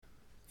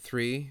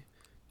3,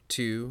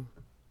 2,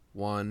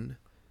 1.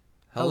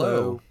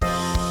 Hello.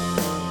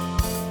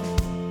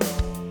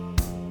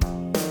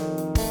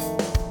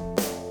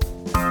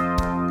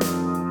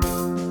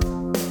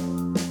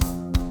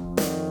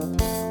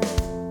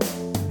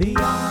 The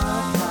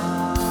Archive.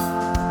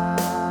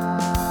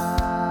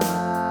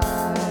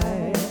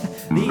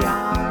 The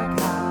Archive.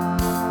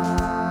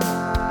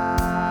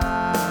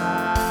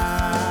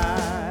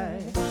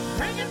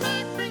 Bring it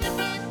back, bring it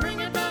back, bring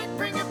it back,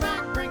 bring it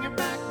back, bring it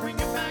back, bring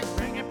it back,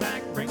 bring it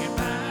back, bring it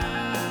back.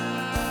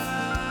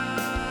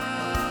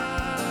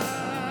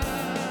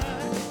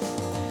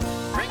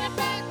 Bring it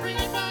back, bring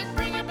it back,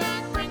 bring it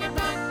back, bring it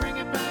back, bring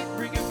it back,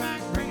 bring it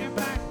back, bring it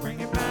back, bring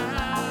it back.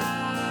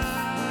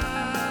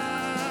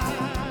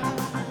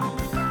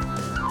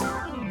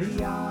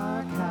 The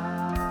Archive.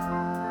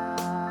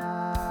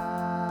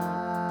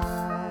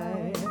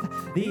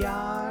 The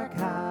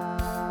Archive.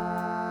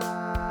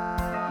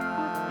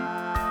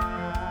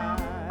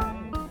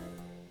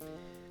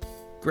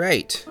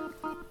 Great.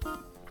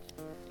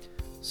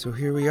 So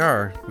here we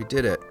are. We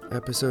did it.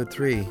 Episode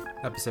 3.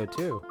 Episode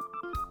 2.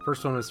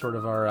 First one was sort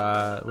of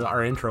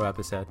our intro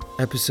episode.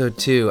 Episode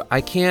 2.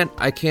 I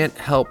can't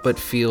help but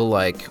feel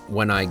like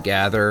when I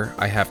gather,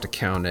 I have to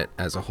count it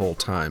as a whole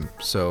time.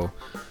 So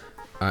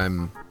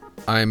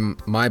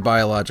my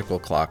biological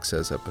clock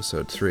says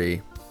episode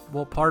 3.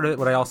 Well, part of it,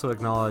 what I also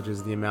acknowledge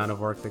is the amount of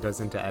work that goes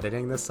into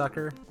editing this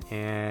sucker,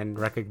 and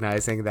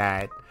recognizing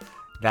that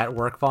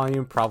work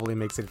volume probably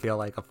makes it feel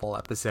like a full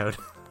episode.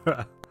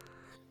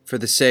 For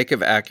the sake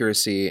of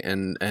accuracy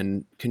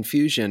and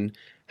confusion,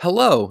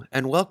 hello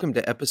and welcome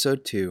to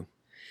episode 2.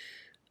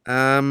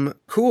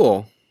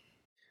 Cool.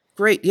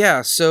 Great.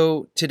 Yeah.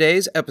 So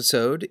today's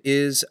episode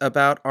is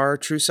about our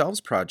True Selves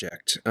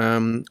project,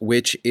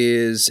 which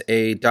is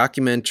a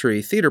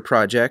documentary theater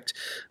project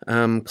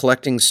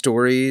collecting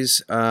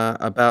stories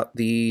about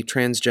the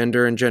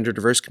transgender and gender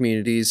diverse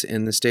communities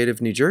in the state of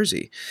New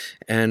Jersey.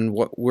 And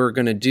what we're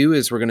going to do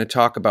is we're going to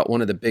talk about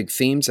one of the big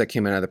themes that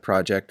came out of the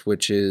project,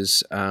 which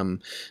is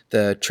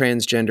the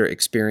transgender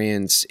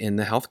experience in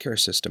the healthcare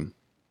system.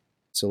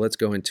 So let's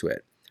go into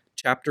it.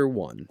 Chapter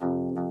 1,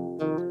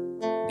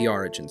 the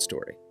origin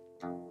story.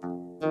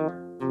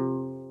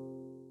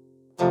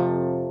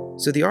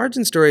 So the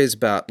origin story is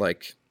about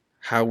like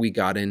how we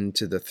got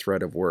into the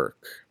thread of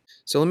work.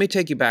 So let me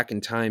take you back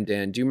in time,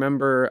 Dan. Do you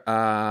remember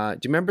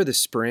the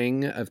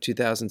spring of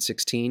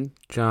 2016?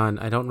 John,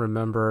 I don't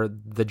remember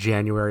the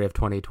January of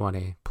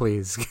 2020.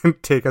 Please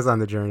take us on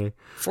the journey.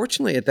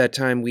 Fortunately, at that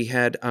time, we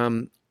had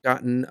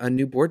gotten a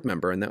new board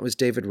member, and that was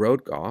David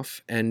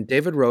Rogoff. And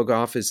David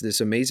Rogoff is this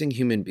amazing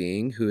human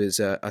being who is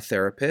a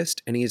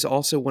therapist, and he is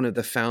also one of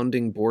the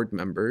founding board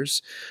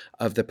members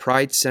of the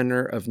Pride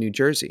Center of New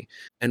Jersey.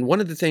 And one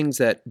of the things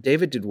that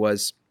David did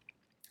was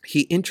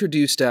he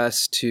introduced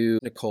us to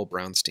Nicole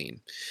Brownstein.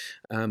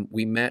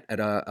 We met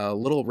at a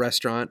little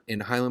restaurant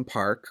in Highland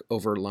Park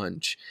over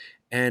lunch.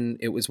 And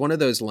it was one of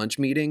those lunch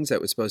meetings that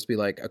was supposed to be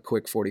like a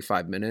quick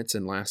 45 minutes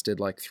and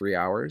lasted like 3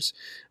 hours,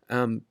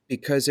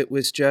 because it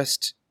was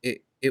just,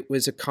 it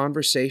was a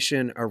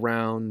conversation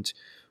around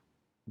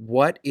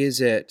what is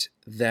it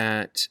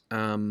that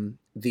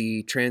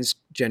the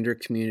transgender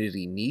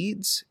community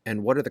needs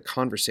and what are the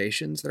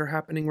conversations that are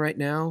happening right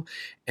now.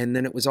 And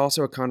then it was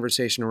also a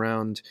conversation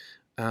around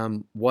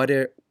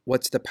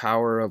what's the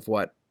power of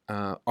what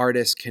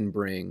artists can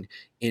bring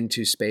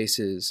into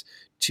spaces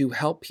to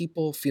help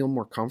people feel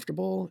more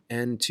comfortable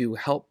and to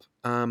help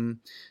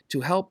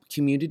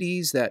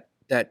communities that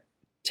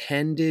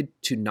tended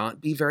to not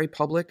be very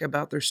public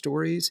about their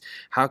stories.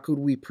 How could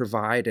we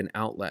provide an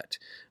outlet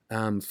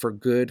for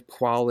good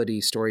quality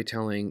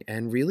storytelling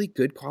and really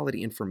good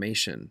quality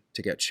information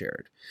to get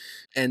shared?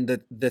 And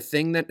the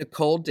thing that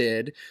Nicole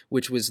did,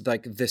 which was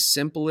like the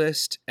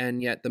simplest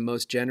and yet the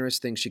most generous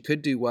thing she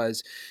could do,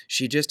 was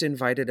she just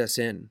invited us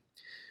in.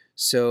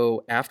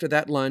 So after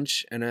that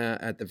lunch and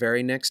at the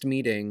very next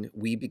meeting,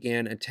 we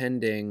began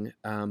attending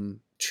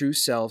True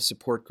Self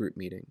support group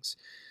meetings.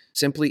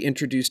 Simply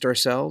introduced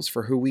ourselves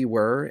for who we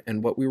were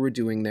and what we were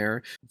doing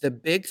there. The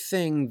big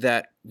thing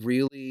that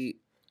really,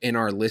 in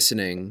our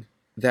listening,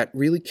 that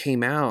really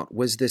came out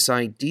was this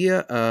idea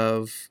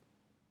of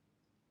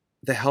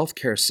the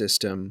healthcare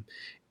system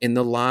in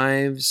the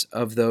lives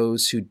of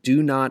those who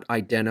do not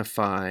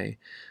identify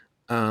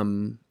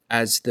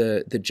as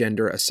the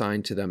gender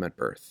assigned to them at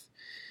birth.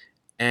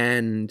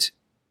 And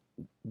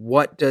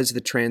what does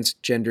the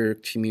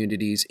transgender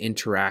community's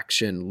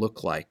interaction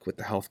look like with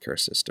the healthcare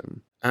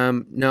system?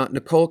 Now,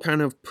 Nicole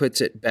kind of puts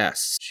it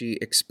best. She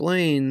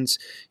explains,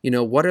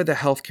 what are the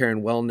healthcare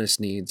and wellness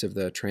needs of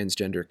the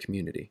transgender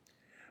community?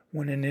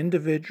 When an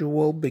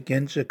individual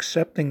begins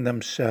accepting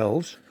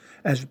themselves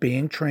as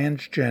being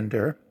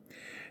transgender,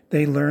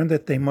 they learn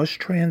that they must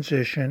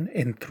transition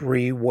in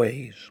 3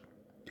 ways.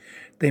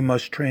 They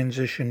must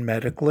transition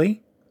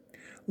medically,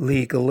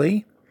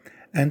 legally,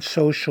 and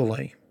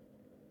socially.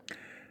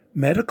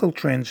 Medical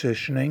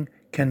transitioning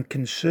can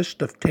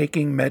consist of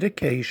taking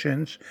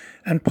medications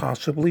and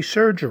possibly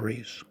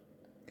surgeries.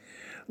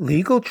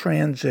 Legal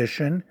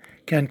transition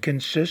can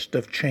consist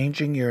of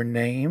changing your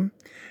name,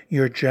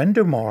 your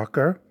gender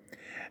marker,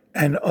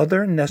 and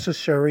other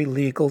necessary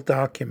legal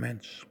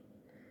documents.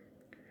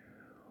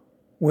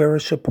 Where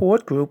a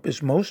support group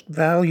is most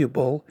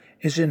valuable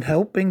is in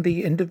helping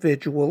the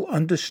individual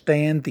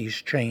understand these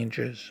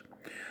changes,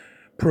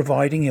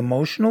 providing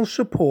emotional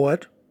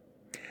support,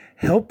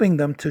 helping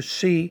them to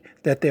see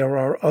that there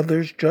are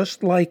others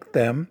just like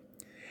them,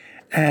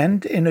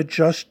 and in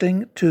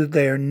adjusting to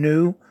their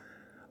new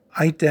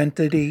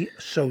identity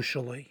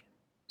socially.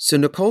 So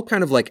Nicole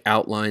kind of like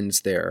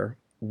outlines there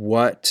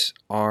what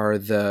are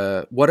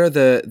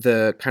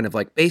the kind of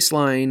like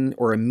baseline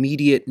or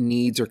immediate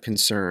needs or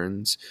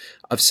concerns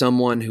of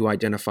someone who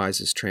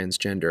identifies as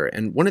transgender.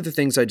 And one of the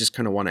things I just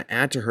kind of want to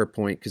add to her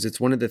point, because it's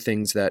one of the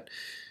things that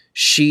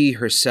she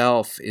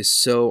herself is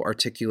so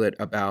articulate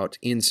about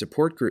in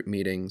support group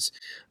meetings,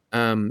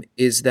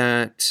 is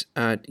that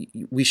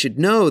we should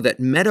know that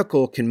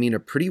medical can mean a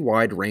pretty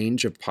wide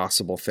range of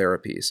possible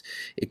therapies.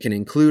 It can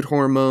include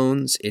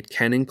hormones, it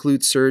can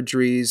include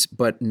surgeries,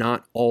 but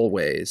not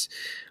always.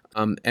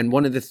 And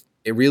one of the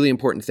really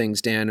important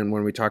things, Dan, and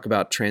when we talk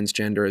about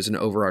transgender as an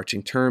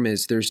overarching term,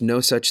 is there's no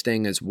such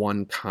thing as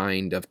one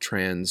kind of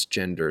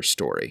transgender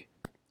story.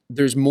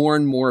 There's more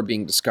and more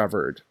being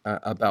discovered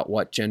about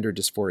what gender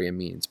dysphoria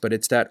means, but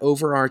it's that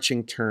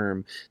overarching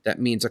term that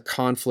means a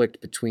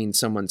conflict between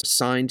someone's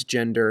assigned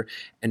gender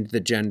and the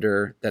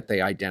gender that they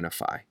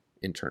identify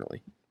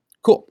internally.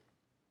 Cool.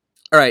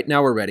 All right,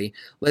 now we're ready.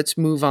 Let's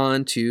move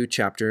on to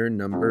chapter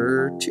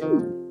number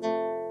 2,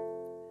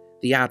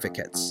 the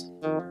advocates.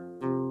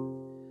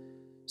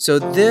 So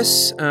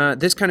this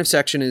kind of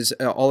section is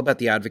all about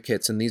the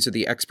advocates, and these are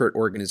the expert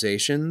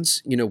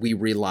organizations we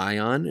rely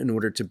on in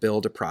order to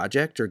build a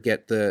project or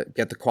get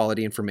the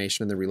quality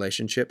information and the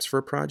relationships for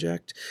a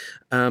project.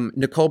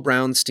 Nicole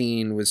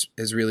Brownstein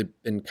has really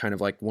been kind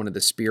of like one of the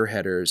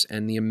spearheaders,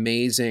 and the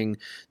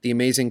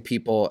amazing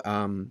people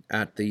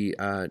at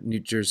the New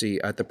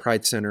Jersey at the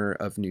Pride Center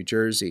of New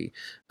Jersey,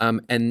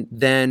 and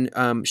then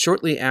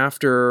shortly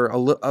after,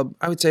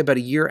 I would say about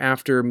a year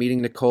after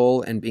meeting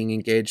Nicole and being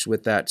engaged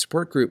with that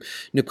support group,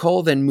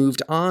 Nicole then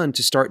moved on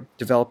to start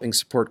developing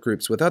support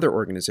groups with other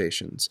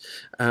organizations.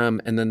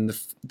 And then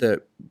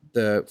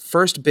the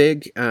first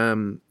big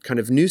kind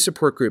of new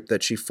support group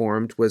that she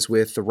formed was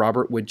with the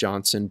Robert Wood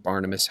Johnson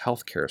Barnabas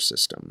Healthcare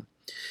System.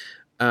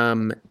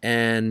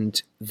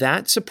 And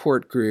that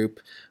support group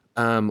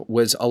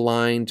was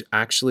aligned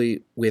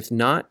actually with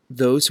not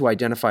those who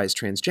identify as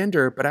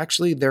transgender, but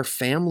actually their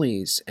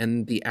families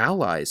and the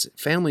allies,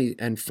 family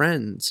and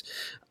friends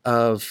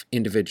of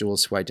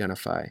individuals who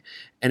identify.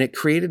 And it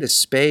created a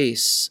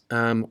space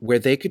where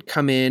they could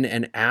come in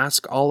and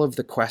ask all of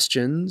the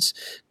questions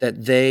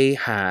that they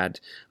had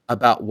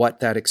about what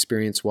that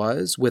experience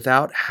was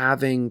without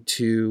having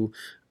to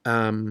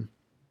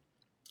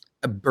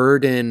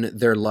burden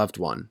their loved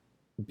one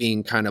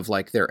being kind of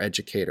like their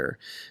educator,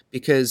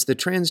 because the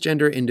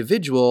transgender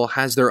individual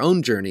has their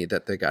own journey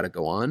that they got to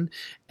go on.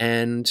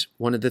 And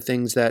one of the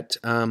things that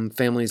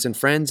families and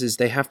friends is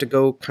they have to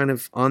go kind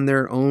of on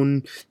their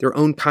own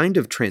kind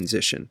of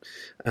transition,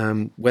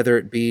 whether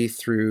it be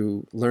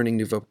through learning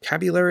new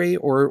vocabulary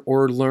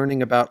or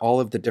learning about all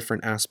of the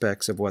different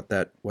aspects of what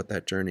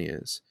that journey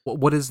is.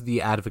 What is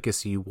the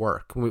advocacy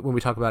work? When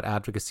we talk about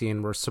advocacy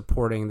and we're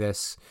supporting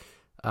this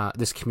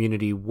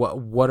community,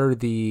 what are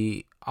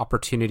the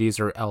opportunities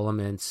or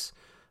elements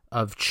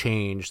of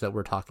change that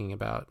we're talking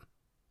about?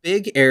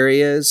 Big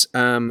areas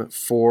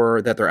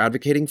that they're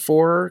advocating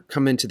for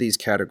come into these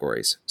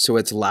categories. So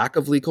it's lack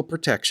of legal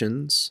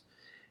protections,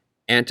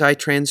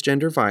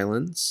 anti-transgender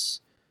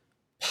violence,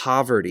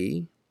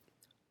 poverty,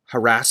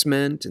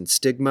 harassment and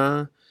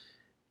stigma,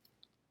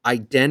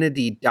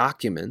 identity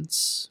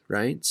documents,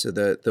 right? So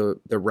the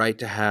right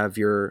to have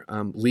your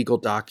legal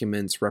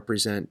documents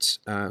represent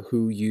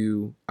who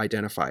you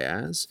identify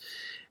as.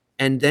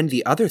 And then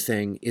the other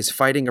thing is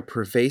fighting a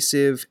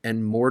pervasive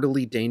and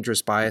mortally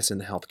dangerous bias in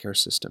the healthcare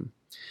system.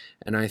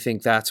 And I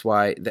think that's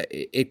why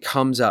it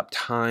comes up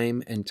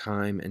time and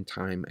time and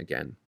time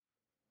again.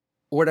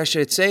 What I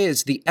should say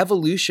is the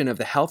evolution of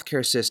the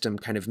healthcare system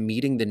kind of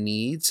meeting the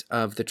needs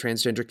of the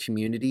transgender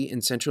community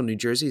in central New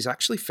Jersey is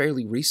actually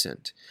fairly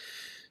recent.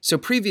 So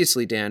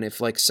previously, Dan,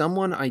 if like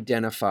someone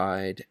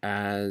identified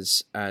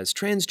as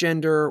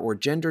transgender or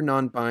gender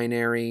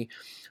non-binary,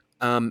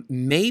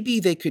 maybe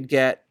they could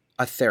get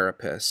a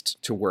therapist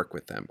to work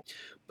with them.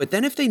 But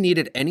then if they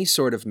needed any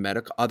sort of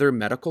other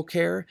medical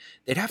care,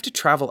 they'd have to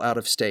travel out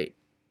of state.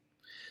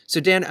 So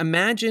Dan,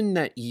 imagine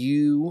that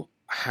you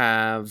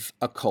have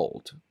a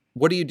cold.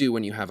 What do you do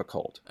when you have a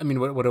cold? I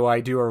mean, what do I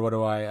do, or what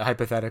do I,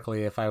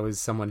 hypothetically, if I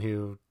was someone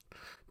who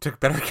took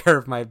better care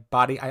of my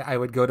body, I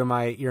would go to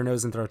my ear,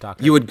 nose, and throat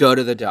doctor. You would go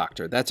to the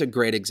doctor. That's a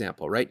great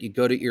example, right? You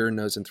go to ear,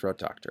 nose, and throat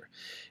doctor.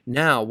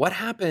 Now, what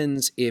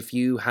happens if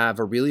you have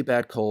a really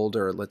bad cold,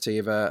 or let's say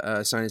you have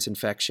a sinus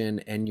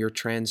infection and you're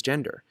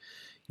transgender?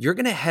 you're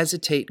going to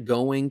hesitate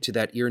going to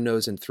that ear,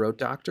 nose, and throat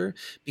doctor,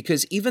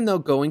 because even though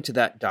going to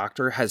that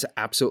doctor has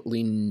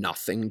absolutely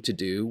nothing to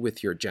do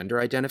with your gender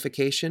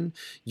identification,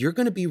 you're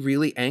going to be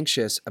really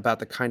anxious about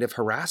the kind of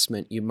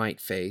harassment you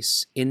might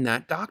face in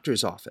that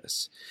doctor's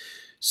office.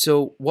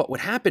 So what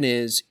would happen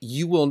is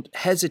you will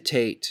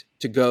hesitate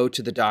to go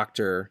to the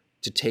doctor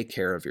to take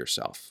care of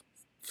yourself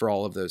for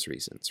all of those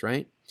reasons,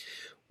 right?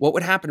 What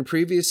would happen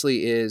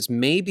previously is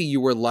maybe you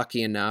were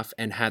lucky enough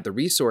and had the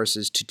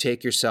resources to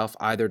take yourself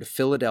either to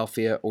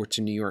Philadelphia or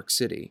to New York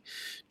City,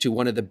 to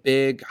one of the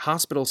big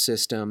hospital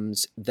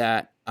systems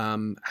that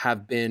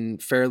have been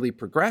fairly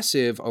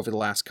progressive over the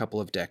last couple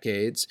of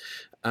decades,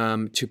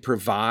 to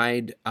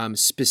provide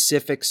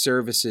specific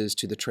services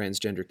to the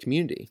transgender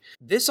community.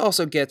 This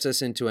also gets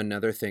us into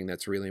another thing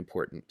that's really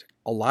important: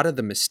 a lot of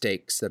the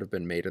mistakes that have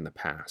been made in the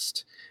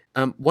past.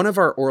 One of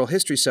our oral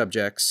history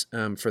subjects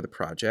for the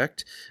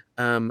project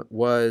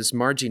was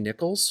Margie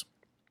Nichols.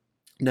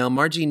 Now,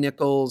 Margie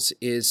Nichols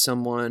is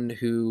someone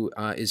who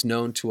is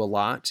known to a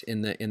lot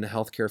in the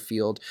healthcare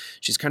field.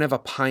 She's kind of a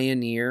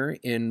pioneer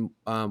in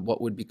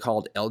what would be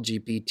called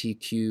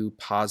LGBTQ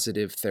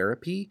positive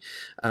therapy.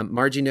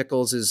 Margie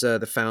Nichols is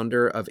the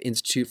founder of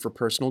Institute for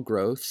Personal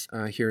Growth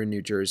here in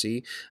New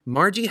Jersey.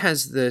 Margie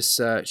has this,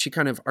 she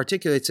kind of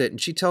articulates it, and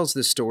she tells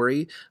the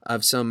story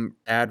of some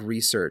bad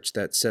research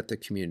that set the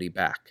community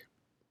back.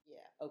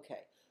 Yeah, okay.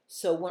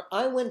 So when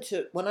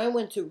I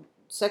went to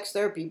sex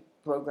therapy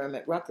program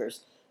at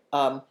Rutgers,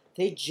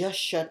 they just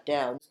shut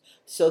down.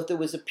 So there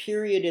was a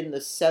period in the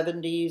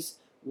 70s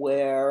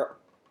where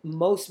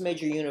most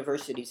major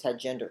universities had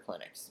gender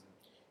clinics.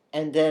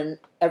 And then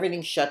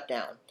everything shut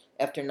down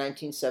after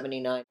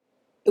 1979.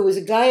 It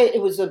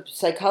was a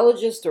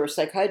psychologist or a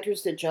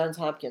psychiatrist at Johns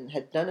Hopkins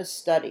had done a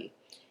study.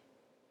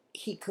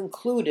 He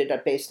concluded,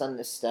 based on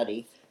this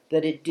study,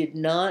 that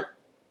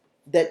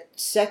that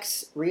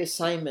sex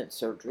reassignment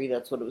surgery,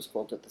 that's what it was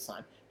called at the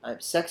time,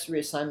 sex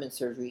reassignment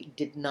surgery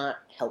did not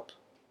help.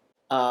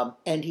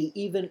 And he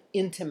even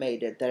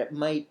intimated that it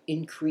might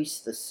increase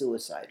the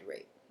suicide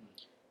rate.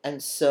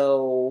 And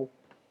so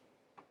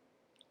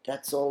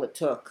that's all it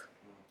took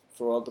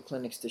for all the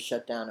clinics to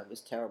shut down. It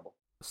was terrible.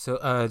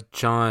 So,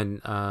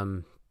 John,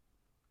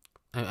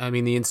 I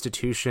mean, the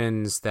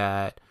institutions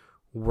that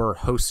were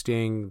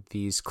hosting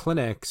these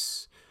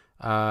clinics,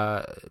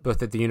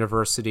 both at the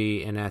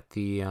university and at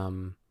the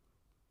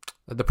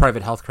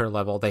private healthcare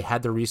level, they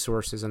had the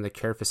resources and the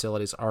care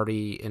facilities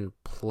already in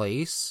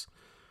place,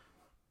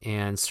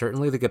 and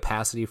certainly the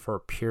capacity for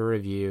peer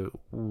review.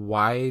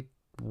 Why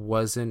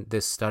wasn't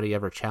this study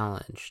ever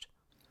challenged?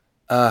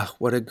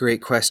 What a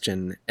great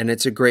question. And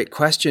it's a great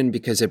question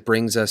because it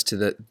brings us to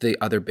the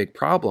other big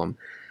problem.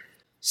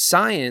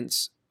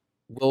 Science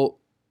will,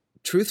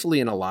 truthfully,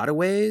 in a lot of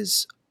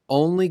ways,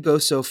 only go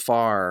so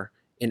far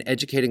in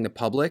educating the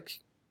public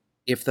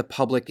if the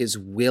public is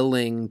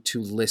willing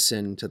to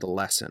listen to the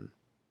lesson.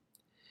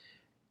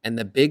 And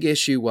the big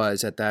issue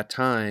was at that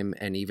time,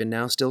 and even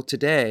now still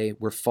today,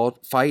 we're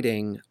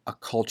fighting a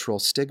cultural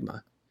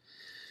stigma.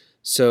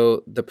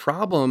 So the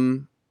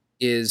problem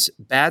is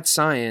bad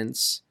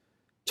science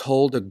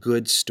told a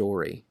good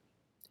story.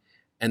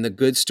 And the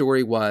good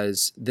story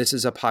was, this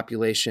is a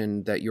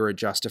population that you're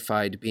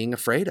justified being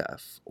afraid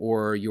of,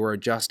 or you're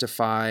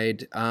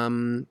justified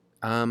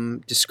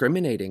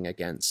discriminating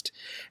against.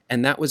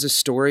 And that was a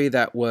story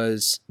that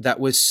was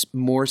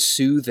more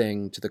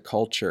soothing to the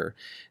culture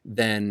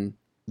than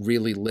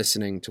really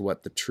listening to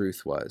what the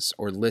truth was,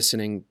 or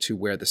listening to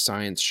where the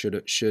science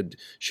should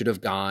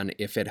have gone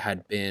if it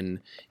had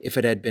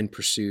been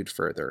pursued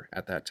further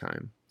at that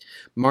time.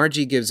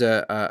 Margie gives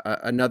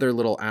another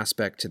little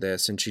aspect to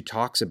this, and she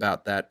talks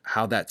about that,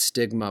 how that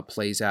stigma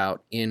plays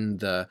out in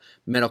the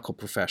medical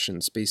profession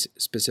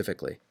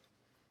specifically.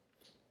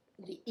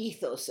 The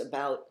ethos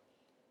about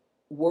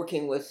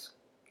working with,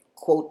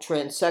 quote,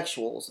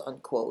 transsexuals,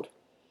 unquote,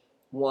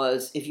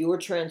 was if you were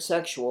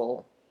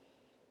transsexual,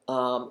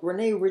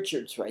 Renee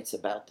Richards writes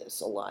about this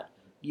a lot.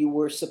 You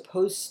were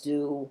supposed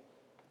to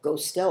go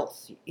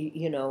stealth.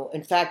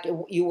 In fact,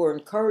 you were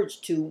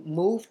encouraged to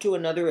move to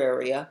another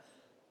area,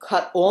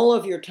 cut all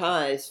of your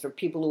ties for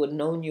people who had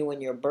known you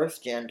in your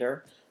birth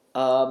gender,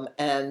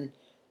 and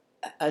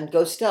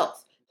go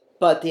stealth.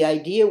 But the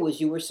idea was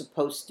you were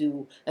supposed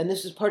to, and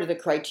this was part of the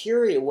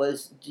criteria,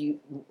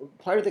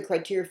 part of the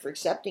criteria for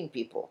accepting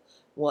people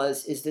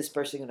was, is this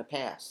person going to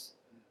pass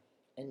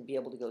and be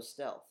able to go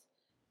stealth?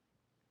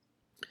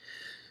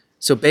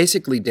 So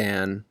basically,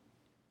 Dan,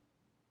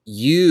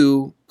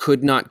 you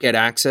could not get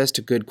access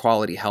to good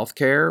quality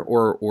healthcare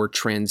or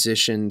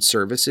transition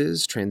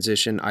services,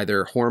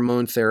 either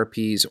hormone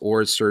therapies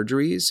or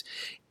surgeries,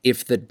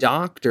 if the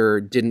doctor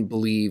didn't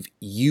believe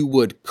you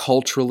would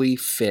culturally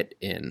fit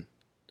in.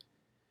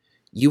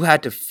 You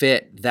had to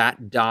fit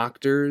that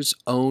doctor's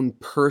own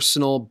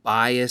personal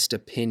biased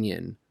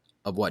opinion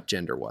of what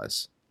gender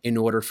was in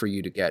order for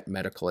you to get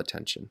medical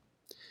attention.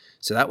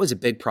 So that was a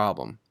big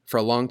problem for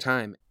a long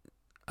time.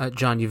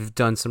 John, you've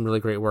done some really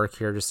great work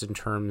here just in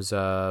terms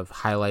of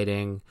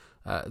highlighting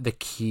the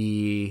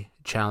key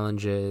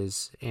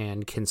challenges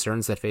and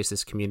concerns that face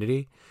this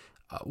community.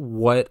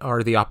 What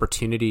are the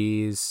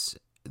opportunities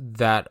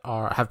that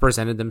have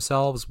presented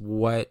themselves?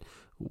 What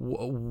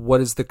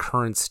is the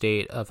current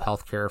state of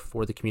healthcare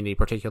for the community,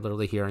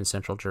 particularly here in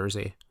Central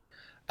Jersey?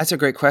 That's a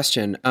great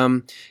question.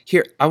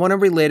 Here, I want to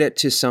relate it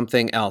to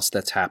something else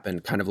that's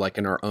happened, kind of like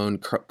in our own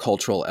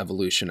cultural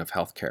evolution of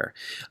healthcare.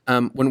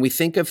 When we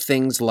think of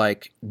things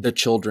like the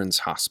Children's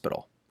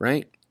Hospital,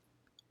 right?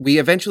 We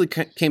eventually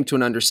came to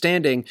an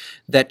understanding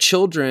that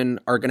children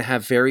are going to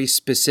have very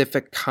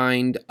specific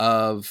kind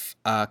of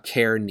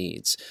care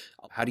needs.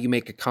 How do you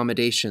make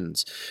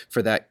accommodations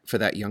for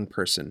that young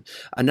person?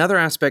 Another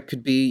aspect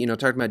could be,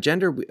 talking about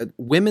gender,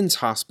 women's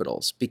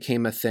hospitals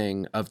became a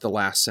thing of the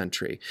last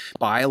century.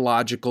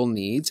 Biological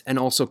needs and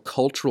also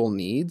cultural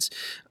needs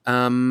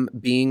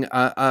being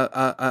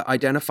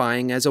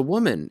identifying as a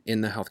woman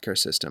in the healthcare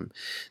system.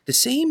 The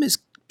same is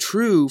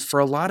true for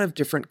a lot of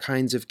different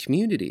kinds of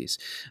communities.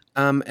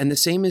 And the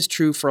same is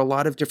true for a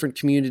lot of different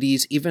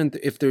communities, even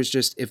if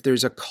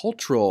there's a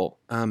cultural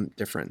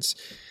difference.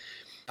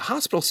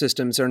 Hospital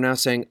systems are now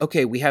saying,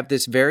 okay, we have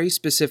this very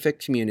specific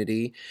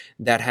community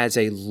that has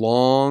a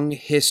long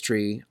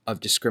history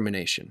of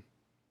discrimination.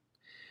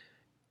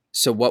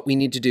 So what we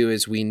need to do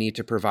is we need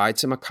to provide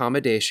some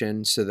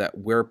accommodation so that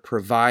we're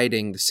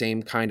providing the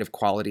same kind of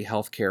quality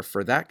healthcare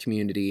for that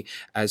community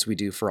as we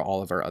do for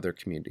all of our other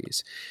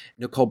communities.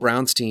 Nicole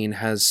Brownstein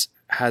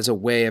has a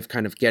way of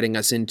kind of getting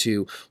us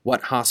into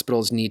what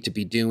hospitals need to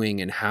be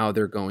doing and how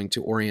they're going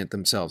to orient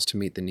themselves to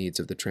meet the needs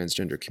of the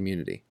transgender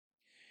community.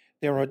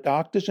 There are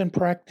doctors and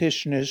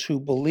practitioners who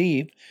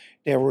believe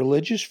their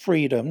religious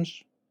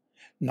freedoms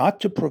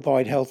not to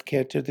provide health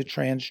care to the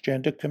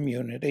transgender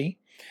community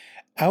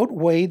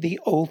outweigh the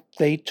oath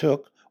they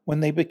took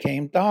when they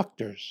became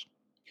doctors.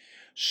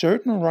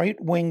 Certain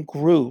right-wing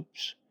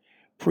groups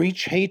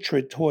preach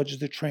hatred towards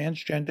the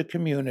transgender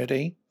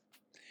community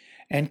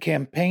and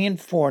campaign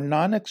for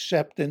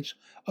non-acceptance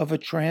of a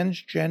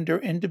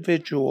transgender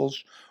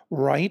individual's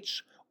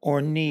rights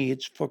or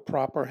needs for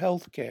proper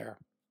health care.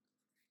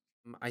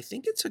 I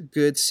think it's a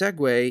good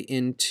segue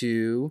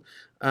into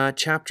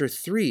Chapter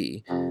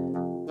 3,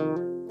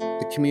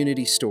 the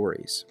community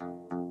stories.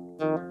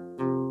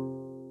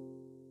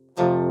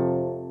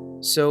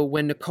 So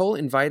when Nicole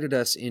invited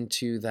us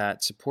into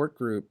that support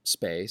group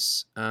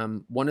space,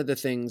 one of the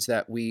things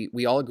that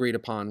we all agreed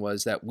upon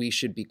was that we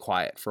should be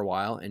quiet for a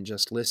while and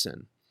just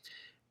listen.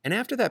 And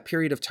after that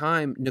period of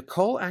time,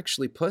 Nicole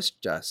actually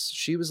pushed us.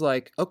 She was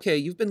like, okay,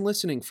 you've been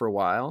listening for a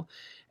while.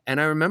 And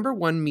I remember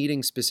one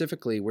meeting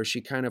specifically where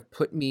she kind of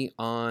put me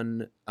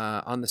on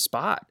the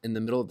spot in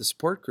the middle of the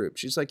support group.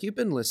 She's like, you've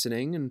been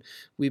listening and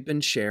we've been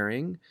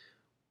sharing.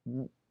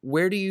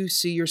 Where do you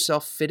see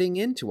yourself fitting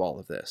into all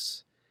of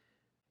this?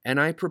 And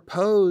I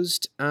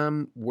proposed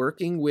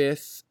working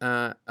with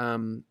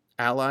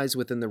allies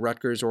within the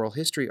Rutgers Oral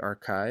History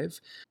Archive,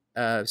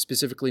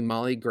 specifically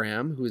Molly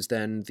Graham, who is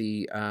then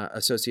the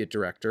associate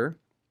director,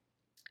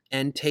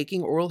 and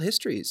taking oral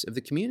histories of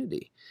the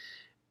community.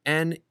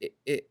 And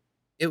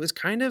it was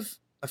kind of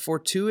a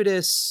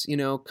fortuitous,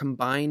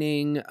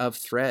 combining of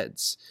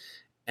threads.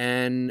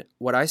 And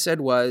what I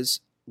said was,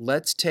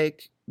 let's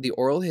take the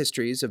oral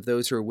histories of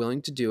those who are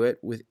willing to do it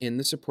within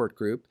the support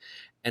group,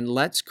 and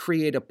let's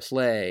create a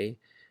play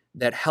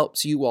that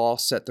helps you all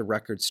set the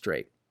record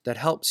straight, that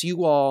helps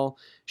you all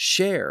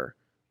share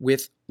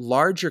with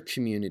larger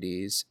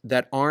communities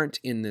that aren't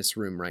in this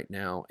room right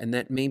now and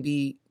that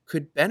maybe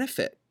could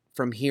benefit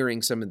from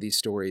hearing some of these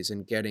stories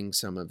and getting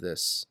some of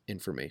this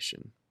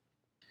information.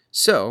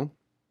 So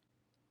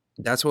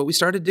that's what we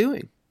started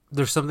doing.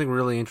 There's something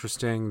really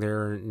interesting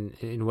there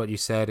in what you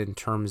said in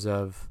terms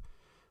of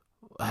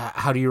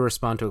how do you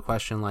respond to a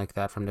question like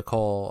that from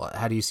Nicole?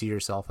 How do you see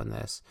yourself in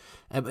this?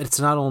 It's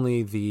not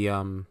only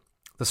the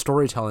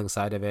storytelling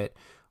side of it.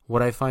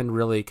 What I find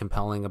really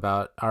compelling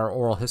about our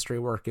oral history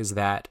work is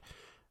that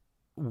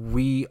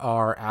we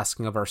are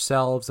asking of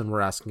ourselves and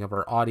we're asking of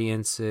our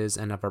audiences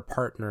and of our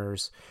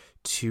partners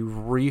to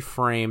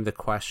reframe the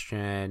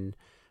question,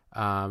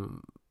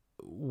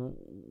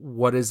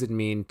 what does it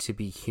mean to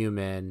be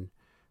human,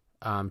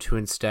 to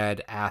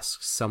instead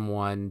ask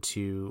someone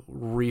to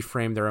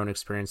reframe their own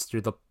experience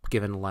through the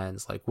given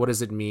lens. Like, what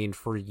does it mean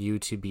for you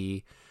to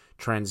be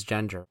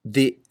transgender?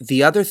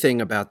 The other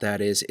thing about that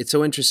is it's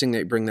so interesting that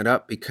you bring that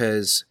up,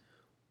 because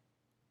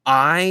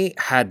I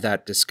had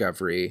that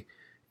discovery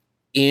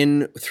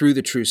through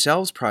the True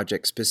Selves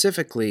Project,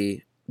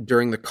 specifically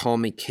during the Call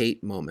Me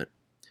Kate moment,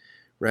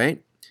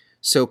 right?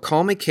 So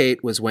Call Me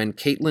Kate was when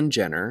Caitlyn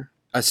Jenner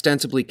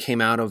ostensibly came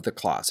out of the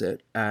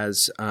closet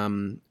as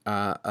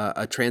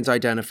a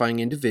trans-identifying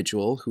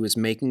individual who is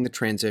making the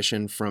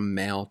transition from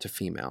male to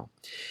female.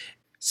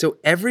 So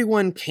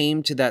everyone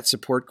came to that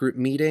support group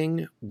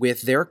meeting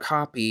with their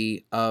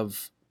copy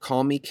of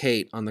Call Me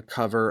Kate on the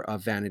cover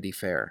of Vanity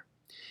Fair.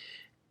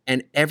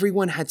 And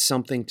everyone had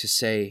something to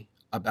say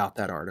about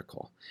that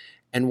article.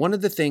 And one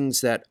of the things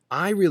that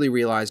I really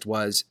realized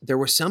was there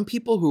were some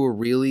people who were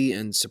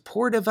really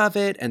supportive of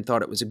it and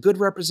thought it was a good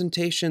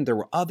representation. There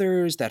were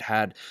others that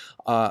had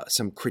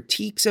some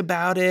critiques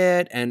about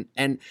it.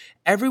 And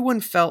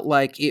everyone felt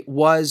like it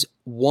was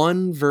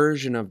one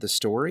version of the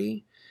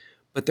story,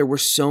 but there were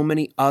so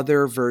many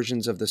other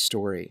versions of the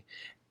story.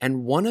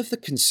 And one of the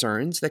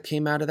concerns that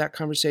came out of that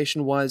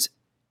conversation was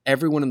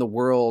everyone in the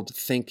world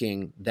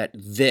thinking that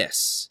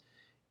this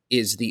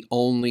is the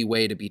only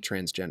way to be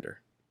transgender.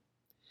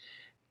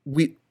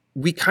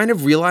 We kind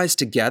of realized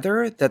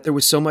together that there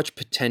was so much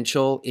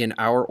potential in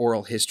our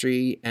oral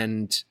history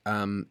and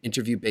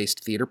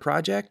interview-based theater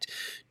project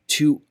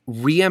to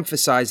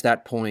re-emphasize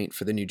that point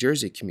for the New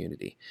Jersey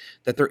community,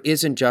 that there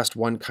isn't just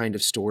one kind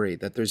of story,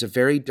 that there's a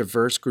very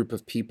diverse group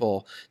of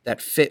people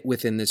that fit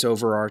within this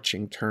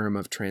overarching term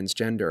of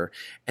transgender,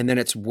 and then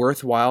it's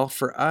worthwhile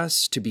for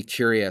us to be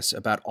curious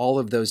about all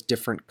of those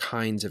different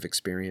kinds of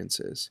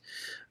experiences.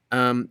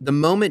 The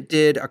moment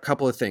did a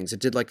couple of things. It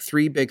did like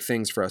 3 big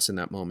things for us in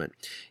that moment.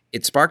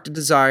 It sparked a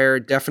desire,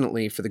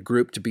 definitely, for the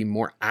group to be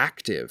more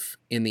active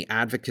in the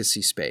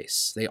advocacy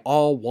space. They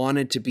all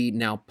wanted to be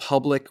now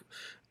public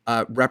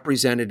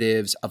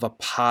representatives of a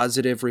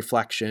positive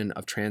reflection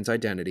of trans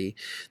identity.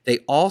 They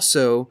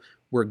also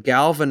were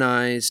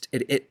galvanized.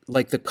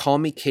 Like the Call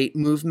Me Kate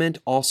movement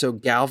also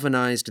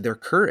galvanized their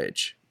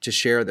courage to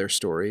share their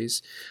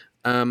stories.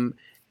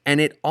 And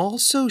it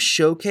also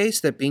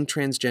showcased that being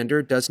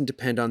transgender doesn't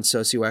depend on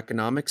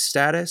socioeconomic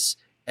status,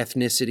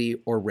 ethnicity,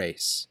 or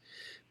race.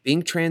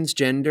 Being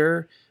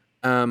transgender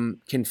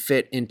can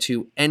fit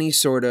into any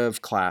sort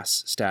of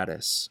class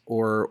status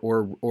or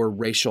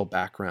racial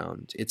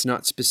background. It's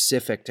not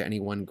specific to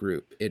any one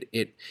group.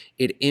 It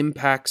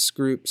impacts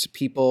groups,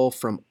 people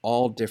from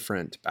all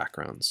different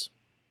backgrounds.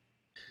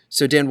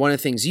 So Dan, one of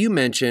the things you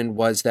mentioned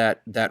was that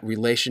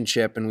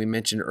relationship, and we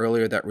mentioned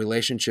earlier that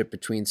relationship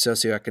between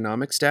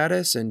socioeconomic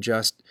status and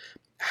just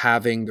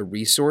having the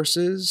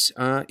resources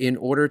in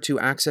order to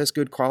access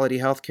good quality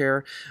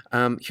healthcare.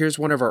 Here's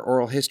one of our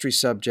oral history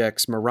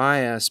subjects,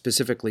 Mariah,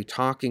 specifically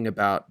talking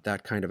about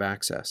that kind of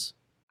access.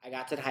 I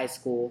got to the high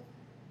school.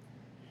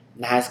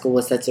 The high school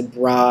was such a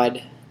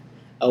broad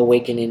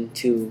awakening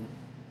to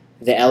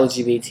the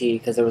LGBT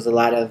because there was a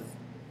lot of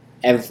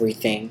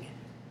everything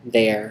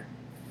there.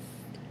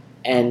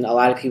 And a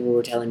lot of people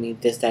were telling me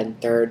this, that,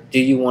 and third. Do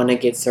you want to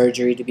get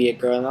surgery to be a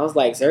girl? And I was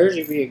like,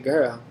 surgery to be a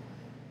girl?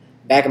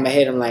 Back in my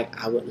head, I'm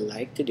like, I would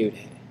like to do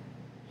that.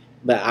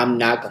 But I'm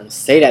not going to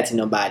say that to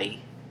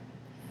nobody.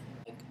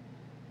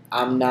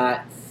 I'm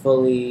not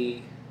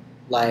fully,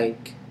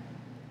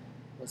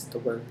 what's the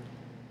word?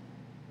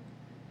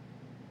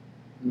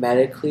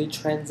 Medically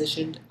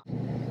transitioned.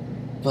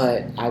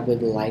 But I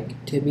would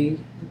like to be.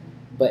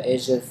 But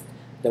it's just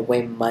the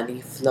way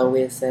money flow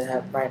is set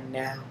up right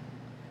now.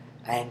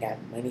 I ain't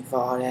got money for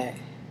all that.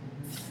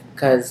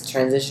 Because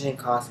transitioning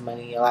costs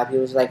money. A lot of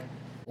people was like,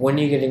 when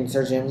are you getting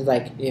surgery? I was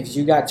like, if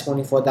you got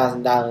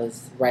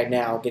 $24,000 right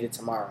now, I'll get it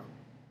tomorrow.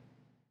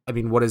 I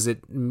mean, what does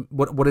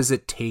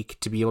it take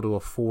to be able to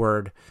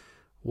afford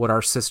what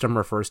our system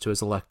refers to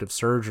as elective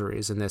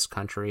surgeries in this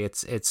country?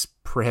 It's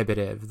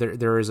prohibitive.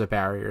 There is a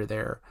barrier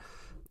there.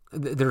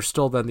 There's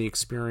still then the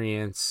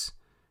experience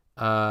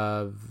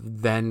of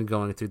then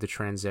going through the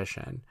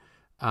transition.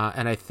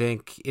 And I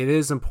think it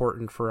is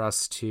important for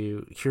us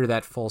to hear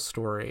that full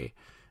story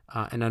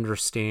and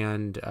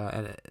understand.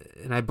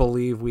 And I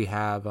believe we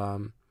have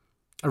a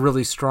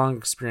really strong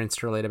experience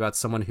to relate about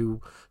someone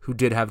who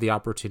did have the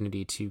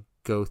opportunity to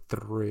go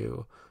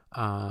through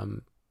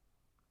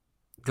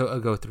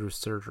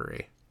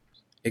surgery.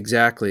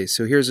 Exactly.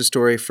 So here's a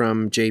story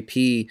from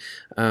JP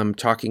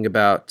talking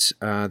about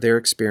their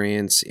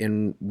experience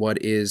in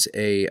what is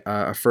a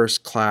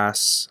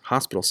first-class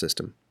hospital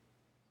system.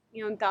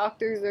 You know,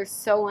 doctors are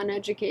so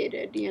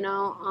uneducated,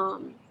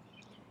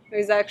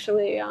 There's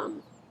actually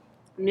an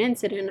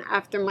incident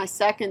after my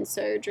second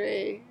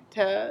surgery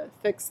to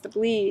fix the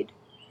bleed.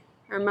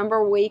 I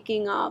remember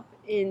waking up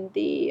in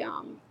the,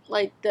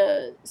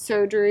 the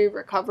surgery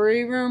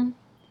recovery room.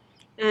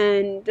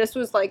 And this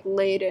was,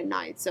 late at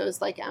night, so it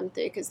was,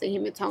 empty because the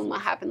hematoma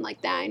happened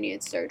like that. I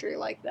needed surgery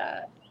like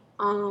that.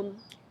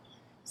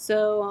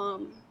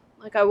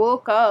 I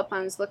woke up,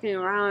 I was looking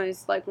around, I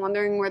was,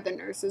 wondering where the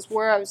nurses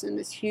were. I was in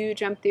this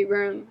huge empty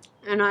room,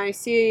 and I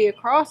see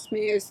across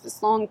me is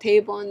this long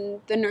table, and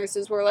the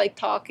nurses were,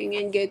 talking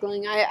and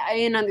giggling. I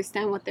didn't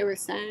understand what they were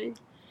saying.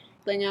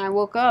 And I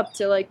woke up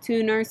to,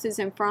 2 nurses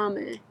in front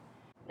of me.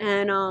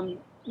 And,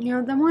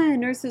 then one of the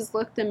nurses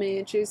looked at me,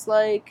 and she's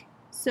like,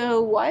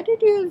 so why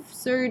did you have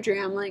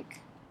surgery? I'm like,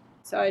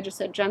 so I just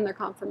had gender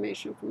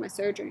confirmation for my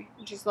surgery.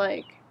 And she's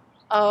like,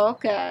 oh,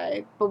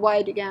 okay, but why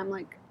did you get? I'm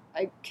like,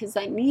 because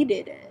I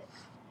needed it.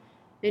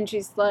 And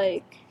she's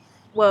like,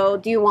 well,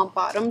 do you want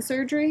bottom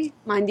surgery?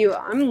 Mind you,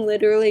 I'm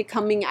literally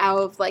coming out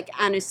of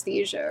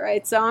anesthesia,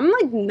 right? So I'm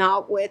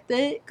not with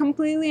it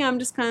completely. I'm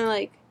just kind of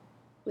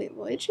wait,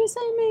 what did she say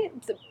to me?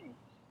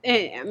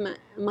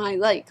 Am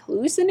I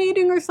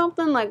hallucinating or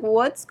something?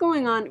 What's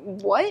going on?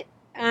 What?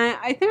 And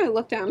I think I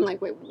looked at her, I'm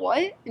like, wait,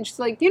 what? And she's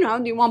like, do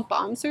you want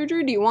bomb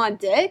surgery? Do you want a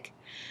dick?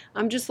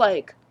 I'm just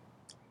like,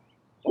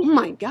 oh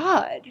my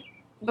God.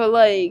 But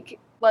like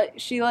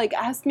she like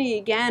asked me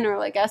again, or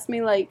like asked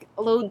me like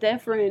a little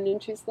different,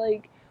 and she's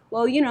like,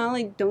 well,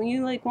 like, don't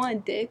you like want a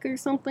dick or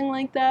something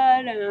like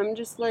that? And I'm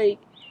just like,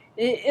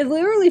 it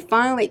literally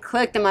finally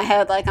clicked in my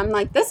head. Like, I'm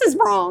like, this is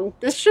wrong.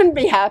 This shouldn't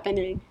be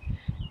happening.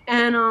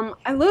 And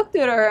I looked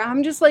at her.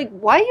 I'm just like,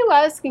 why are you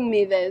asking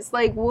me this?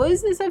 Like, what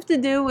does this have to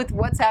do with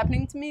what's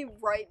happening to me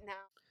right now?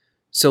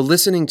 So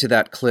listening to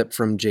that clip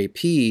from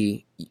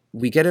JP,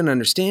 we get an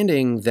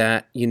understanding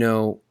that,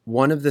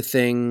 one of the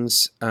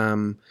things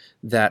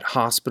that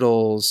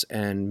hospitals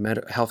and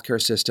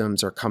healthcare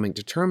systems are coming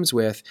to terms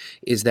with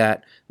is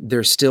that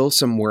there's still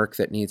some work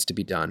that needs to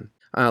be done.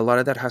 A lot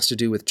of that has to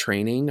do with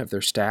training of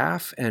their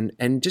staff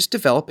and just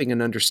developing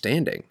an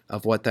understanding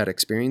of what that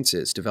experience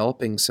is,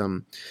 developing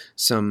some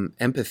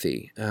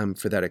empathy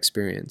for that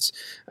experience.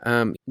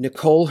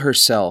 Nicole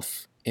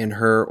herself, in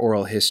her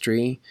oral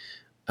history,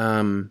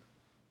 talks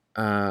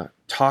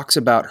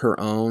about her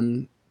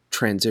own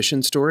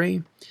transition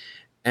story.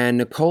 And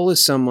Nicole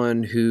is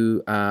someone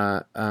who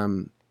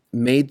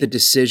made the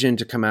decision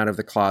to come out of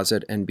the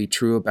closet and be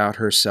true about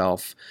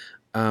herself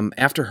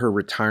after her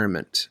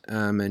retirement.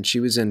 And she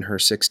was in her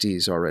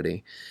 60s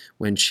already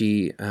when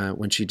she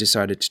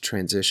decided to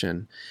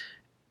transition.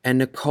 And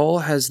Nicole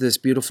has this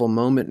beautiful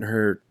moment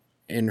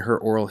in her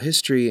oral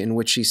history in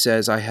which she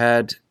says, I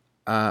had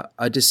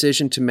a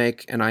decision to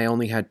make and I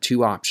only had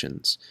two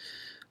options.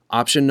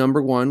 Option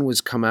number one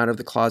was come out of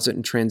the closet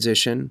and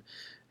transition,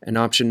 and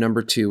option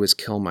number two was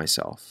kill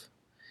myself.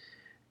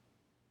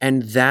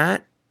 And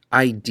that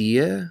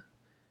idea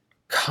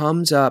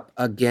comes up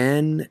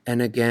again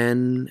and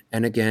again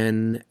and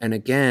again and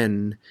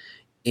again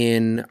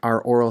in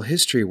our oral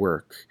history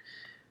work.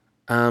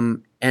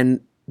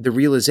 And the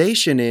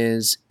realization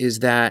is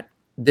that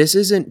this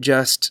isn't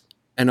just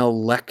an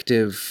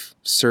elective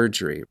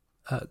surgery.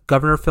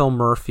 Governor Phil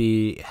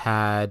Murphy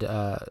had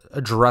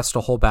addressed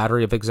a whole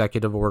battery of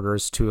executive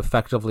orders to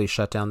effectively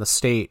shut down the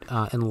state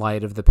in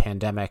light of the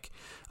pandemic.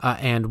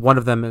 And one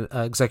of them,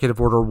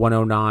 Executive Order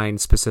 109,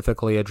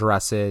 specifically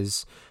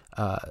addresses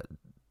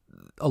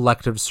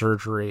elective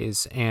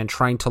surgeries and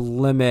trying to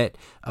limit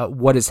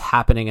what is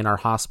happening in our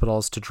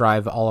hospitals to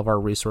drive all of our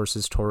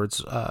resources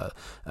towards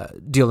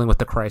dealing with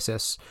the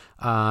crisis.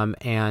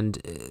 And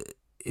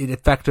it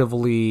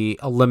effectively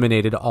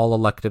eliminated all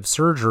elective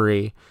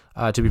surgery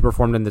to be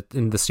performed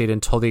in the state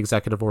until the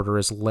executive order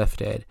is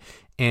lifted.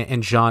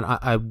 And John,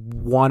 I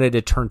wanted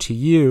to turn to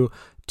you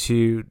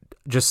to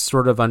just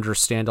sort of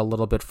understand a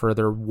little bit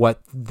further what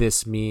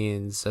this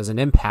means as an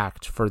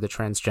impact for the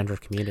transgender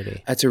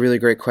community. That's a really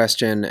great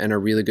question and a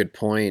really good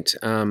point.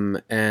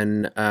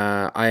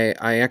 I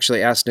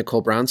actually asked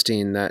Nicole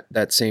Brownstein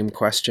that same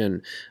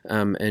question,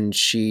 and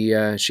she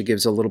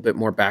gives a little bit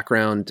more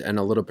background and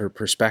a little bit of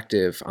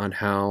perspective on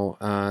how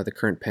the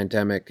current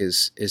pandemic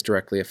is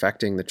directly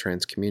affecting the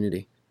trans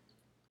community.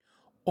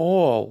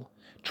 All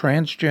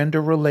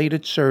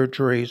transgender-related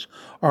surgeries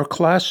are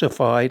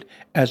classified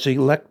as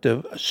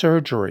elective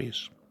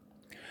surgeries.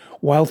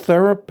 While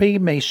therapy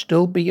may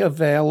still be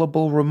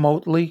available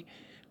remotely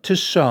to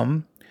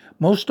some,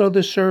 most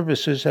other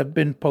services have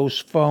been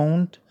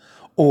postponed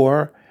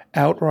or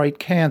outright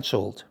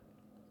canceled.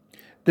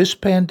 This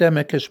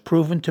pandemic has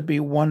proven to be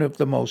one of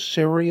the most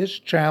serious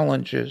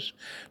challenges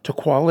to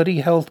quality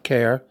health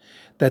care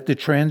that the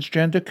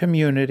transgender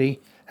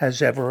community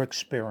has ever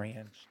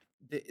experienced.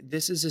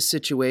 This is a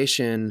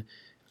situation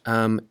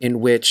in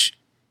which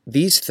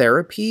these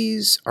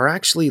therapies are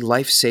actually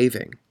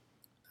life-saving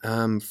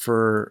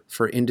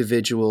for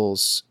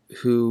individuals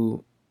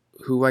who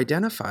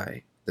identify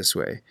this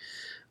way,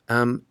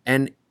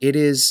 and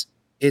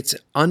it's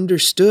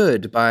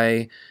understood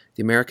by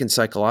the American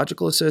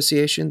Psychological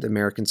Association, the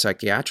American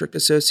Psychiatric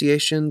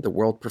Association, the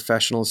World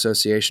Professional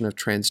Association of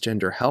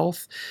Transgender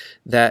Health,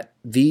 that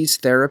these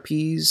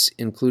therapies,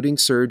 including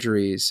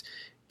surgeries,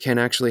 can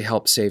actually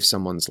help save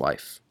someone's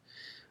life.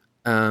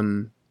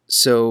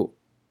 So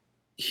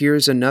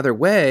here's another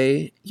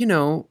way,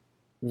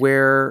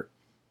 where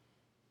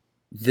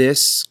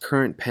this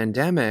current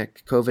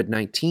pandemic,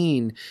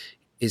 COVID-19,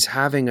 is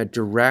having a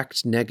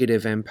direct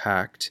negative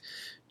impact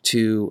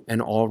to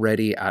an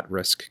already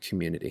at-risk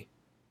community.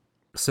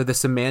 So the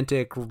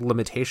semantic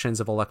limitations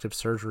of elective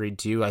surgery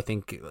do, I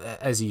think,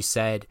 as you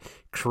said,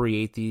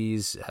 create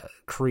these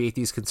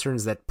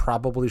concerns that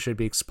probably should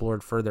be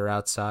explored further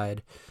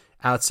outside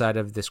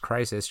of this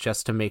crisis,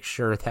 just to make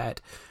sure that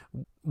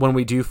when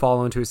we do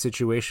fall into a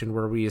situation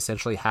where we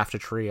essentially have to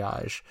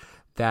triage,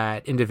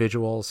 that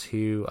individuals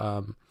who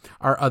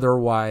are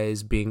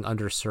otherwise being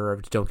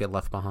underserved don't get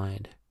left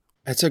behind.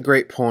 That's a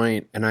great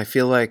point, and I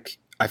feel like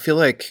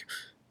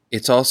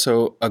it's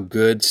also a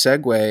good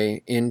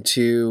segue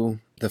into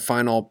the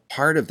final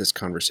part of this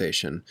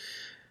conversation,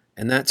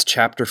 and that's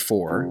Chapter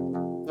 4,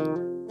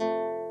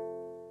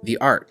 The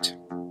Art.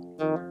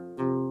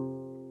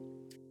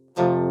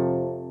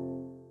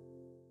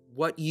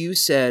 What you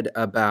said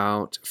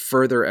about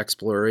further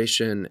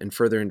exploration and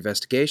further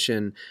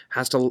investigation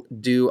has to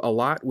do a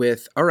lot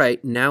with, all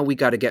right, now we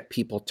got to get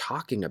people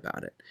talking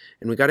about it.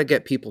 And we got to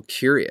get people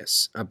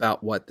curious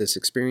about what this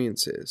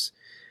experience is.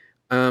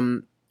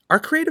 Our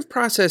creative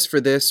process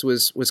for this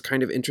was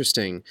kind of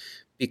interesting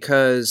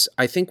because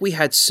I think we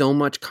had so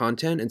much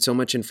content and so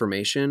much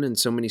information and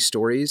so many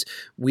stories.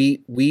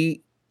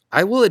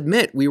 I will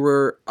admit, we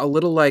were a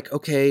little like,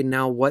 okay,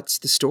 now what's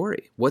the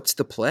story? What's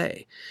the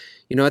play?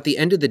 At the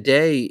end of the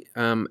day,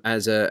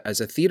 as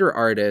a theater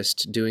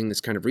artist doing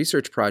this kind of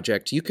research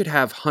project, you could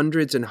have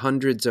hundreds and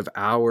hundreds of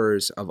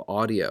hours of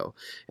audio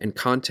and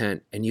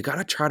content, and you got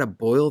to try to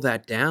boil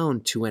that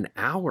down to an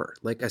hour,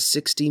 like a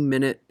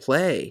 60-minute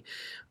play.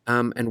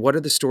 And what are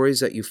the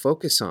stories that you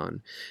focus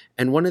on?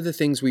 And one of the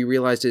things we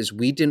realized is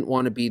we didn't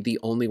want to be the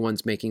only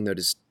ones making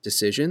those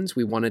decisions.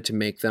 We wanted to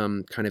make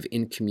them kind of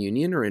in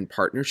communion or in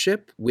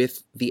partnership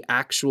with the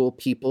actual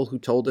people who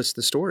told us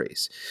the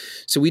stories.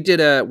 So we did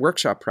a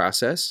workshop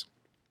process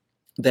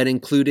that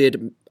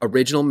included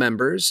original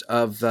members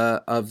of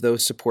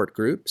those support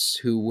groups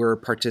who were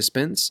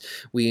participants.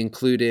 We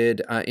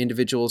included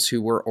individuals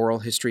who were oral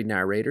history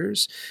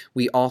narrators.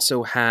 We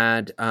also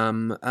had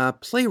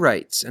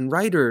playwrights and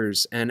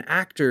writers and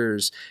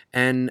actors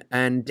and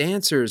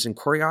dancers and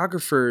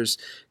choreographers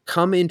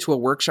come into a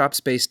workshop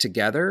space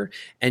together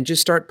and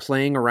just start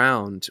playing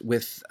around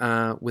with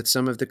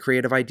some of the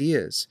creative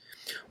ideas.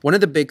 One of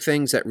the big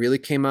things that really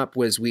came up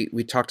was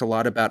we talked a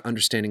lot about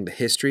understanding the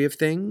history of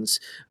things.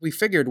 We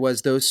figured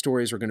was those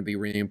stories were going to be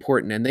really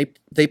important, and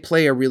they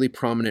play a really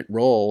prominent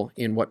role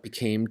in what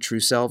became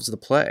True Selves, the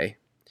play.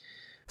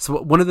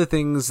 So one of the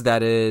things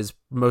that is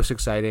most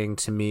exciting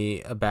to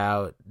me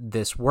about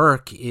this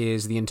work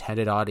is the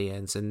intended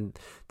audience, and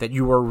that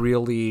you are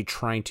really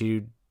trying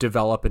to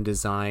develop and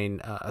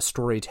design a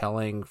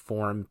storytelling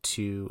form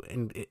to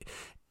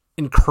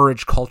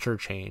encourage culture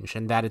change,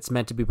 and that it's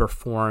meant to be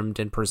performed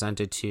and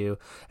presented to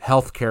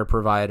healthcare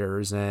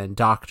providers and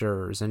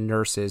doctors and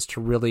nurses to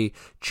really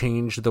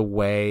change the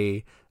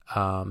way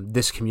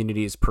this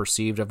community is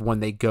perceived of when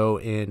they go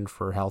in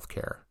for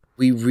healthcare.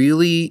 We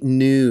really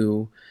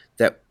knew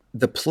that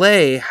the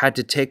play had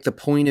to take the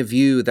point of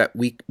view that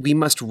we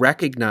must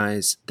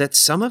recognize that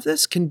some of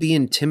this can be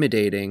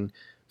intimidating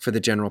for the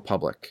general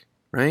public,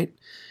 right?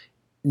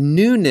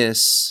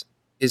 Newness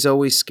is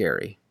always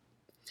scary.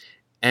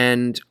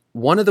 And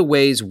one of the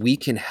ways we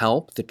can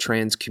help the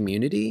trans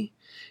community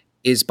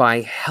is by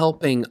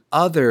helping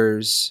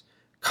others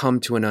come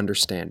to an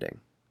understanding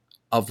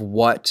of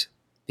what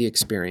the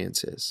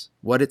experience is,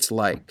 what it's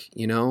like,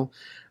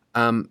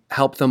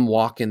 help them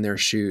walk in their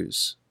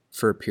shoes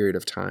for a period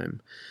of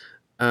time.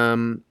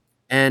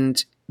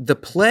 And the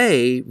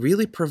play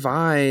really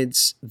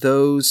provides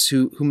those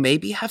who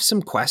maybe have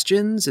some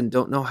questions and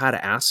don't know how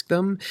to ask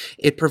them.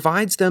 It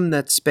provides them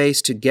that space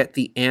to get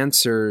the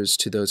answers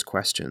to those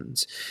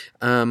questions.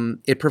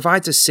 It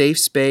provides a safe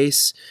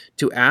space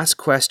to ask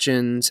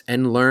questions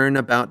and learn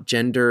about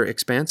gender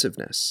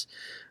expansiveness.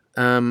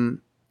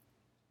 And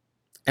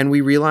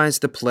we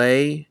realized the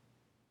play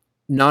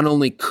not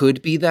only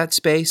could be that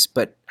space,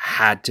 but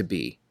had to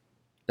be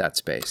that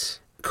space.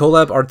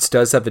 CoLab Arts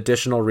does have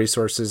additional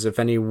resources if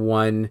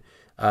anyone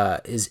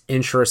is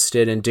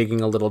interested in digging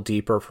a little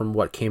deeper from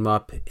what came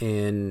up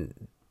in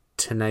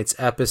tonight's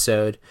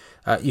episode.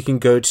 You can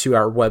go to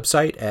our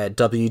website at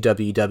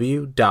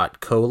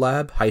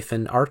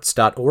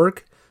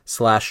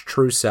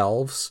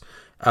www.colab-arts.org/trueselves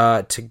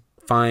to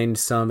find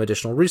some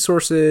additional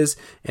resources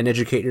and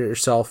educate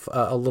yourself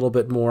a little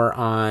bit more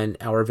on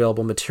our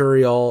available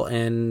material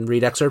and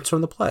read excerpts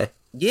from the play.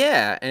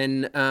 Yeah,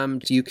 and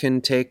you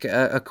can take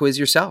a quiz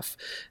yourself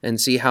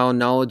and see how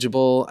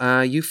knowledgeable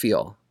you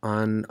feel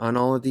on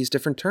all of these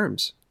different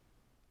terms.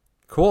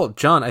 Cool.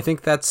 John, I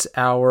think that's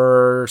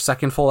our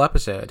second full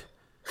episode.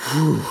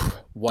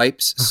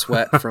 Wipes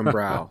sweat from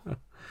brow.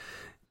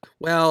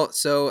 Well,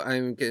 so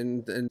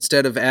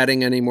instead of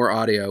adding any more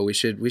audio, we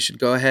should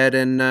go ahead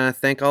and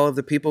thank all of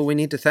the people we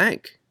need to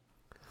thank.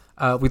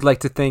 We'd like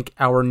to thank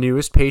our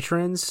newest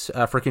patrons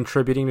for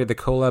contributing to the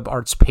CoLab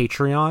Arts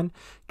Patreon.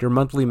 Your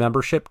monthly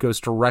membership goes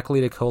directly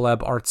to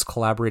CoLab Arts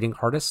collaborating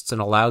artists and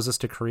allows us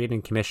to create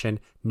and commission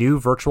new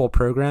virtual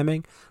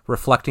programming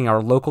reflecting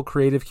our local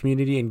creative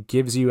community and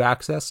gives you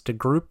access to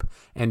group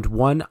and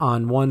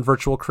one-on-one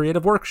virtual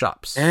creative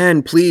workshops.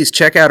 And please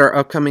check out our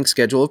upcoming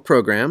schedule of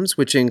programs,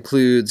 which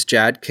includes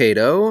Jad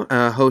Cato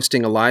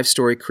hosting a live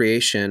story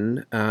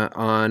creation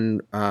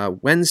on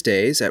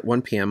Wednesdays at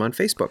 1 p.m. on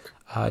Facebook.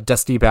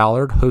 Dusty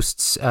Ballard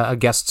hosts a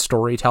guest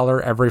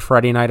storyteller every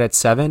Friday night at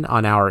 7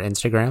 on our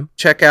Instagram.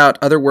 Check out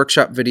other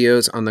workshop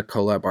videos on the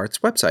CoLab Arts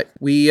website.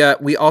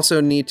 We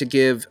also need to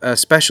give a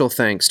special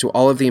thanks to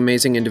all of the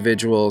amazing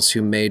individuals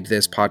who made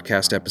this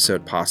podcast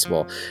episode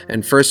possible.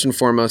 And first and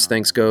foremost,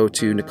 thanks go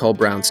to Nicole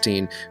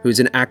Brownstein, who's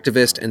an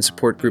activist and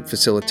support group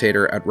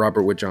facilitator at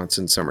Robert Wood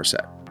Johnson,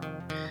 Somerset.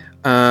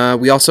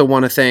 We also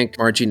want to thank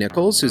Margie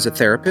Nichols, who's a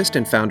therapist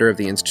and founder of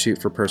the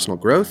Institute for Personal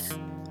Growth.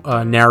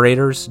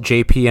 Narrators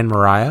JP and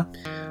Mariah.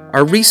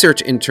 Our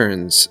research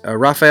interns,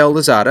 Rafael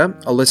Lozada,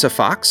 Alyssa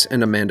Fox,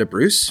 and Amanda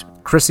Bruce.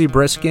 Chrissy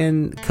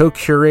Briskin,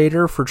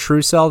 co-curator for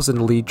True Selves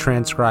and lead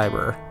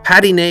transcriber.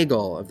 Patty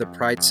Nagel of the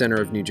Pride Center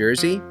of New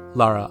Jersey.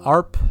 Lara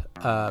Arp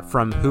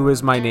from Who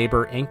Is My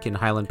Neighbor Inc. in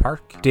Highland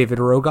Park. David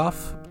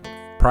Rogoff,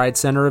 Pride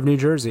Center of New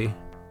Jersey.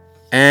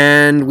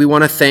 And we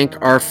want to thank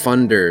our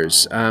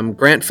funders.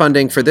 Grant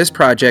funding for this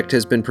project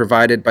has been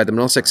provided by the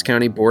Middlesex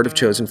County Board of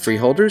Chosen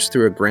Freeholders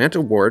through a grant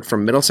award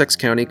from Middlesex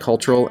County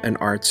Cultural and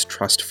Arts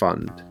Trust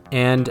Fund.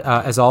 And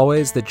as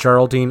always, the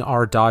Geraldine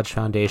R. Dodge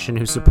Foundation,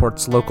 who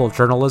supports local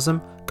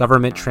journalism,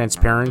 government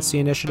transparency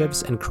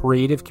initiatives, and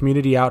creative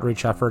community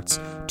outreach efforts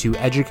to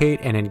educate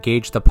and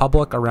engage the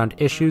public around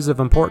issues of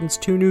importance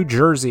to New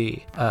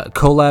Jersey.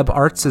 Collab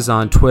Arts is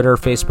on Twitter,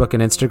 Facebook,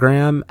 and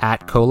Instagram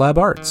at Collab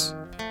Arts.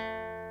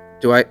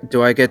 Do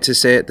I get to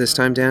say it this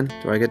time, Dan?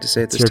 Do I get to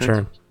say it this It's time? your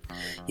turn.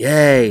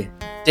 Yay!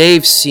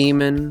 Dave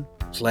Seaman,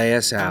 play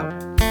us out.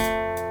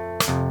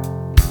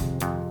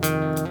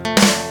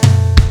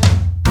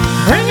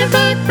 Bring it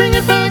back, bring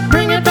it back,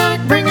 bring it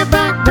back, bring it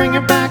back, bring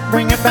it back,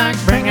 bring it back,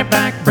 bring it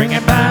back, bring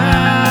it back.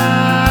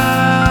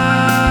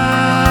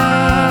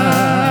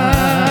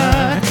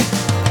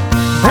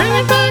 Bring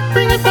it back,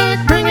 bring it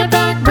back, bring it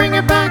back, bring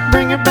it back,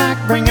 bring it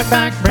back, bring it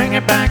back, bring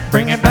it back,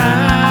 bring it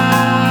back.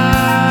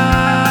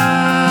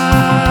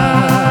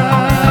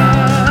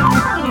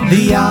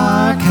 The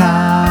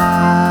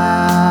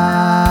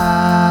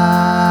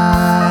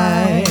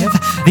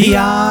archive. The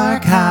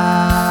archive.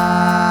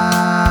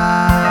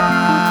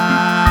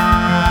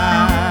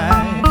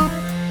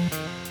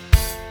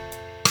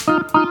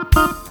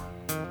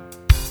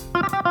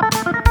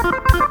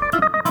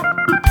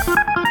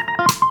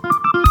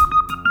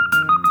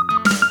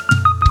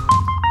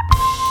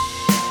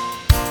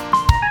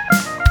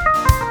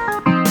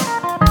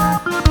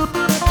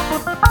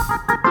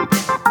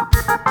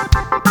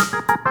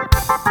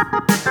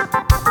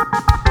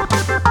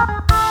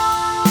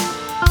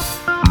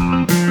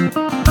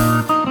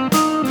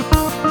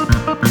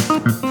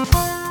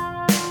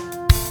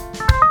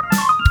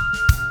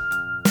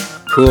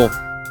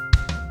 Cool.